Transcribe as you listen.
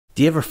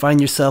Do you ever find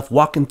yourself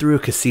walking through a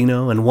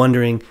casino and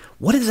wondering,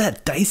 what is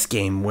that dice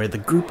game where the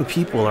group of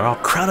people are all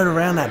crowded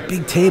around that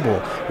big table,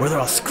 where they're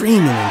all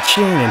screaming and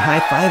cheering and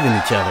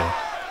high-fiving each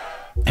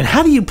other? And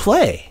how do you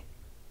play?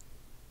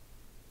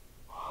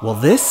 Well,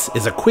 this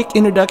is a quick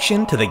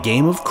introduction to the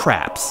game of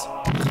craps.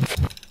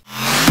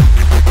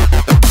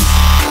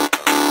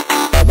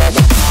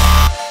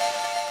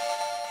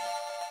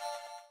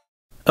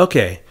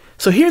 Okay,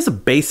 so here's a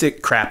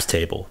basic craps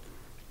table.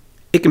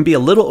 It can be a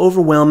little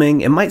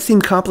overwhelming and might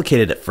seem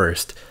complicated at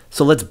first,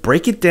 so let's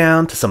break it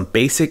down to some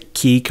basic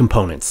key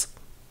components.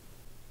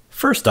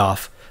 First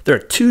off, there are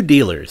two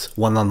dealers,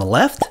 one on the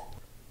left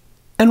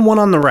and one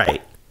on the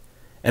right,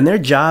 and their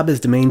job is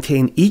to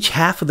maintain each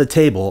half of the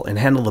table and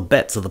handle the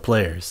bets of the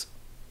players.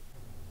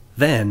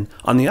 Then,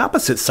 on the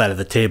opposite side of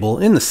the table,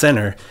 in the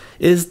center,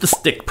 is the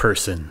stick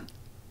person.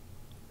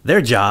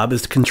 Their job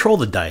is to control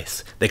the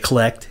dice. They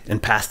collect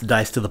and pass the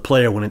dice to the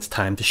player when it's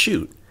time to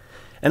shoot.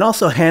 And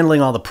also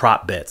handling all the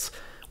prop bets,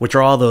 which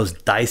are all those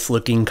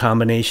dice-looking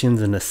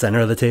combinations in the center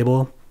of the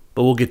table,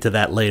 but we'll get to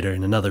that later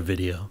in another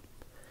video.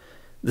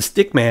 The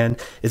stick man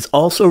is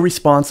also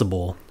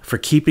responsible for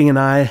keeping an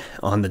eye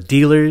on the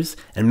dealers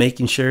and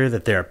making sure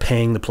that they are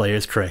paying the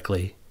players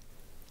correctly.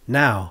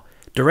 Now,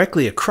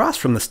 directly across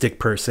from the stick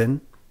person,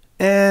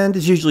 and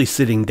is usually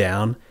sitting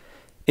down,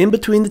 in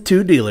between the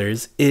two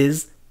dealers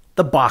is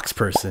the box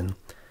person.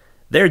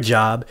 Their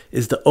job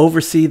is to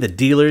oversee the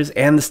dealers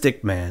and the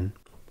stick man,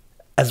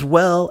 as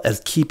well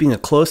as keeping a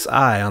close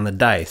eye on the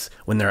dice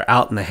when they're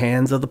out in the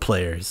hands of the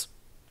players.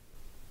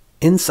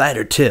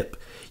 Insider tip,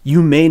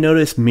 you may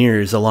notice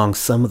mirrors along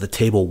some of the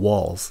table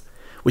walls,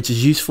 which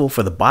is useful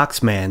for the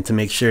box man to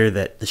make sure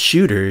that the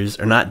shooters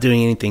are not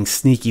doing anything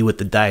sneaky with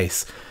the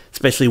dice,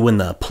 especially when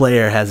the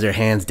player has their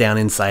hands down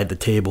inside the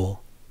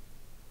table.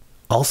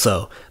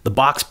 Also, the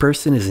box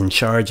person is in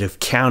charge of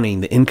counting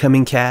the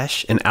incoming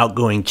cash and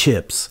outgoing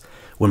chips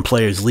when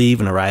players leave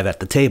and arrive at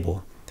the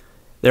table.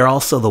 They're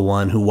also the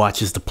one who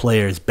watches the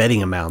players'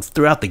 betting amounts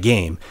throughout the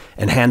game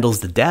and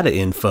handles the data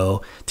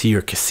info to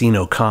your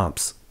casino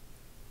comps.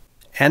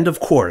 And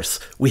of course,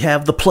 we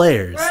have the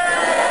players.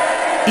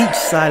 Each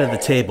side of the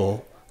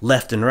table,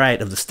 left and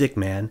right of the stick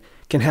man,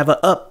 can have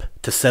up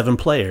to 7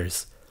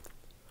 players.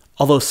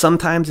 Although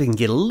sometimes it can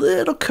get a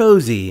little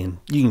cozy and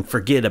you can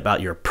forget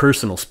about your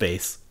personal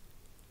space.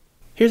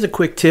 Here's a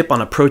quick tip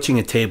on approaching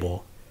a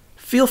table.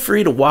 Feel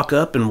free to walk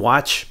up and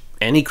watch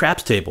any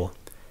craps table,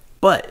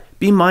 but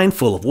be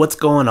mindful of what's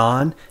going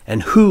on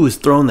and who is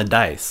throwing the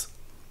dice.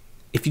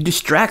 If you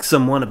distract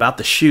someone about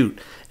the shoot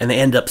and they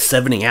end up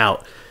 7ing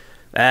out,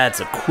 that's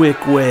a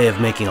quick way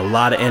of making a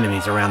lot of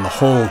enemies around the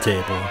whole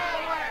table.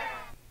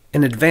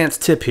 An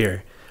advanced tip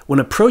here. When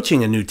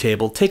approaching a new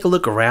table, take a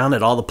look around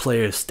at all the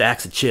players'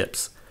 stacks of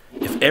chips.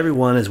 If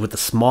everyone is with the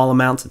small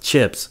amounts of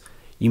chips,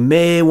 you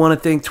may want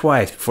to think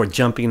twice before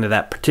jumping into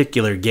that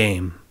particular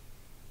game.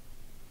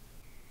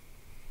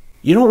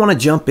 You don't want to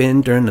jump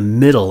in during the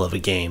middle of a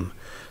game,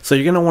 so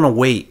you're going to want to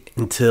wait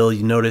until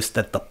you notice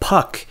that the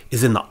puck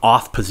is in the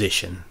off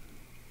position.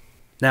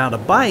 Now, to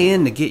buy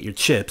in to get your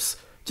chips,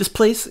 just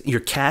place your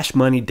cash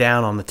money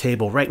down on the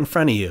table right in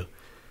front of you.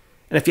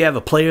 And if you have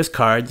a player's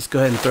card, just go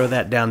ahead and throw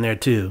that down there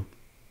too.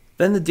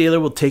 Then the dealer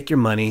will take your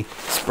money,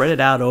 spread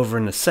it out over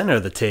in the center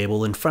of the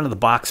table in front of the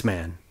box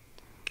man.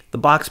 The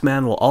box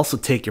man will also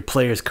take your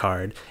player's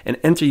card and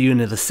enter you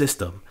into the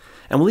system,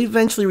 and will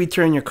eventually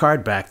return your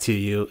card back to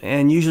you,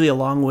 and usually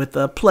along with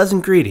a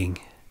pleasant greeting.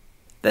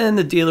 Then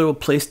the dealer will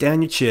place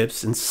down your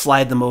chips and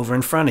slide them over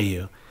in front of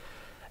you.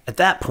 At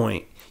that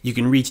point, you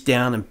can reach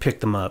down and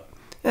pick them up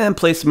and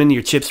place them into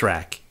your chips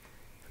rack.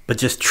 But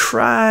just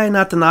try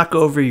not to knock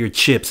over your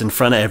chips in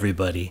front of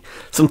everybody.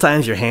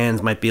 Sometimes your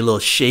hands might be a little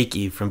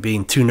shaky from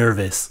being too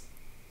nervous.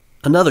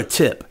 Another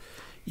tip,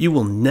 you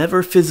will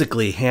never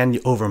physically hand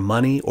over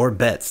money or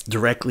bets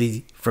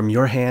directly from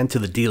your hand to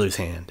the dealer's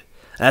hand.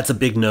 That's a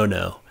big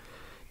no-no.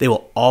 They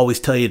will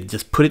always tell you to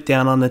just put it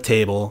down on the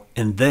table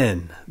and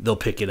then they'll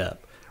pick it up.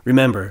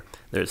 Remember,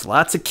 there's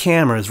lots of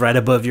cameras right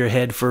above your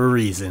head for a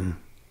reason.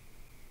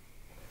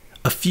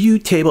 A few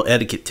table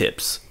etiquette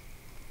tips.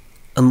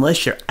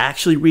 Unless you're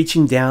actually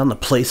reaching down to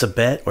place a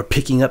bet or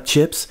picking up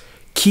chips,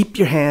 keep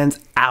your hands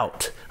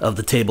out of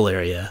the table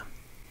area.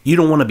 You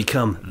don't want to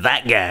become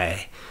that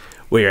guy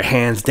where your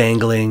hand's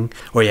dangling,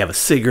 or you have a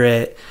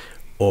cigarette,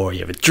 or you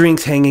have a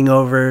drinks hanging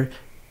over,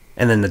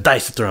 and then the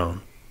dice are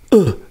thrown.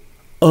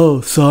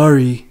 Oh,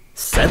 sorry.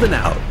 7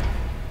 out.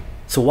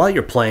 So while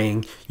you're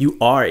playing, you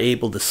are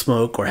able to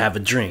smoke or have a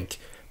drink,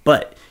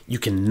 but you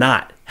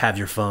cannot have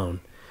your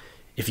phone.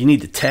 If you need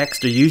to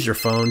text or use your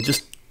phone,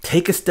 just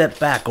take a step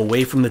back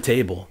away from the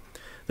table.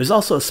 There's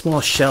also a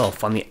small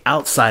shelf on the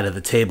outside of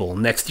the table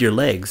next to your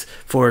legs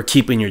for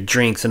keeping your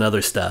drinks and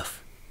other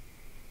stuff.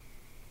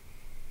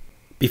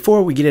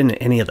 Before we get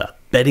into any of the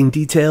betting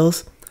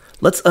details,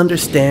 let's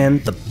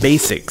understand the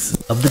basics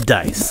of the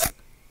dice.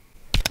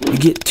 You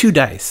get 2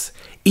 dice.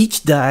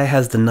 Each die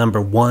has the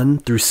number 1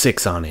 through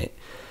 6 on it.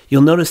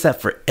 You'll notice that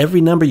for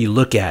every number you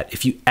look at,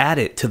 if you add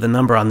it to the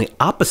number on the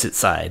opposite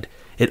side,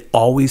 it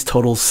always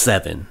totals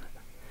 7.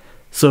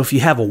 So if you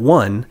have a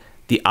 1,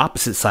 the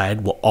opposite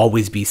side will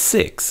always be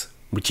 6,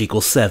 which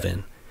equals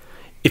 7.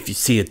 If you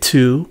see a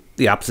 2,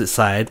 the opposite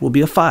side will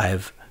be a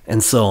 5,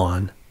 and so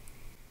on.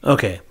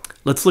 Okay,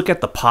 let's look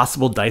at the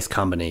possible dice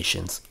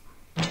combinations.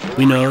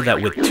 We know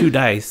that with 2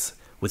 dice,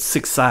 with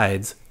 6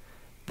 sides,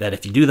 that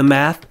if you do the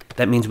math,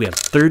 that means we have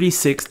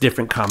 36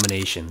 different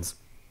combinations.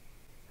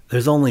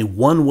 There's only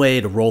one way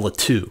to roll a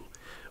 2,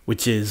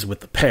 which is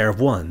with a pair of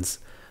 1s.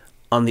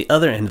 On the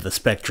other end of the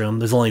spectrum,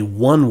 there's only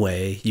one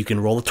way you can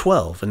roll a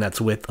 12, and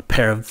that's with a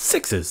pair of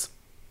 6s.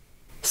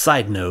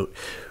 Side note,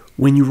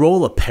 when you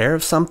roll a pair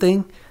of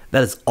something,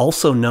 that is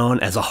also known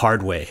as a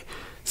hard way.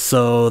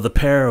 So the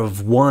pair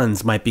of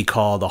 1s might be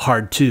called a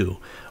hard 2,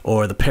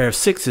 or the pair of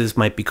 6s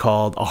might be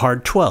called a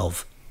hard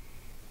 12.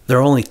 There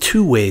are only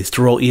 2 ways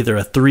to roll either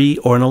a 3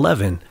 or an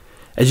 11.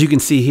 As you can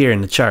see here in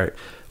the chart,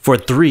 for a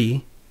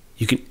 3,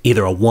 you can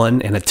either a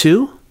 1 and a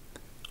 2,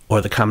 or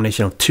the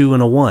combination of 2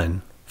 and a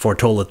 1 for a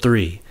total of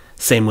 3.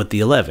 Same with the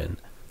 11.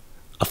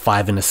 A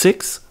 5 and a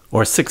 6,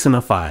 or a 6 and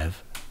a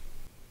 5.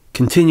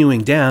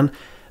 Continuing down,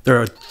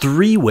 there are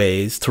 3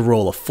 ways to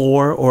roll a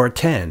 4 or a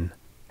 10,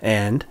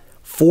 and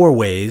 4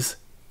 ways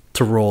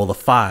to roll a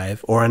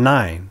 5 or a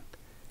 9,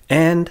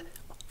 and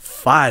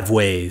 5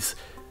 ways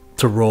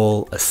to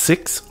roll a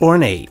 6 or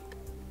an 8.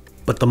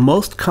 But the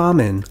most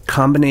common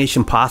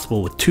combination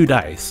possible with 2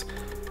 dice,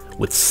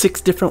 with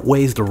 6 different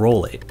ways to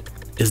roll it,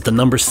 is the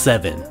number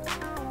 7.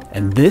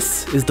 And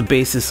this is the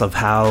basis of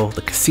how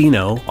the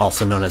casino,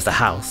 also known as the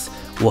house,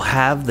 will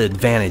have the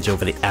advantage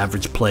over the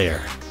average player.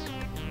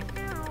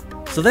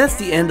 So that's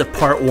the end of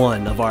part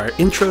 1 of our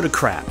Intro to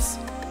Craps.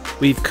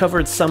 We've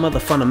covered some of the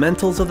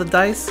fundamentals of the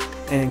dice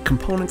and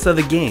components of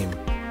the game.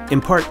 In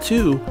part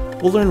 2,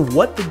 we'll learn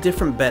what the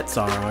different bets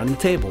are on the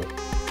table.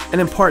 And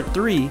in part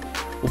 3,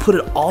 we'll put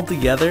it all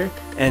together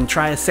and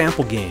try a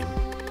sample game.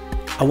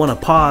 I want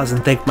to pause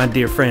and thank my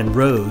dear friend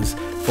Rose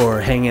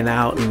for hanging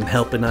out and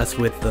helping us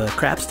with the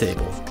craps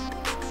table.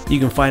 You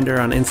can find her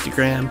on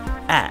Instagram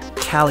at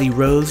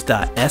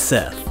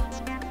CaliRose.SF.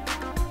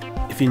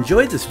 If you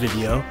enjoyed this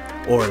video,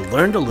 or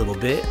learned a little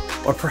bit,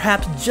 or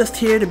perhaps just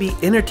here to be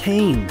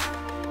entertained,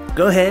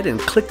 go ahead and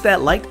click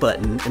that like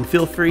button and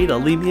feel free to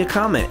leave me a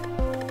comment.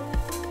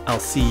 I'll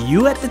see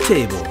you at the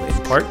table in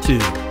part 2.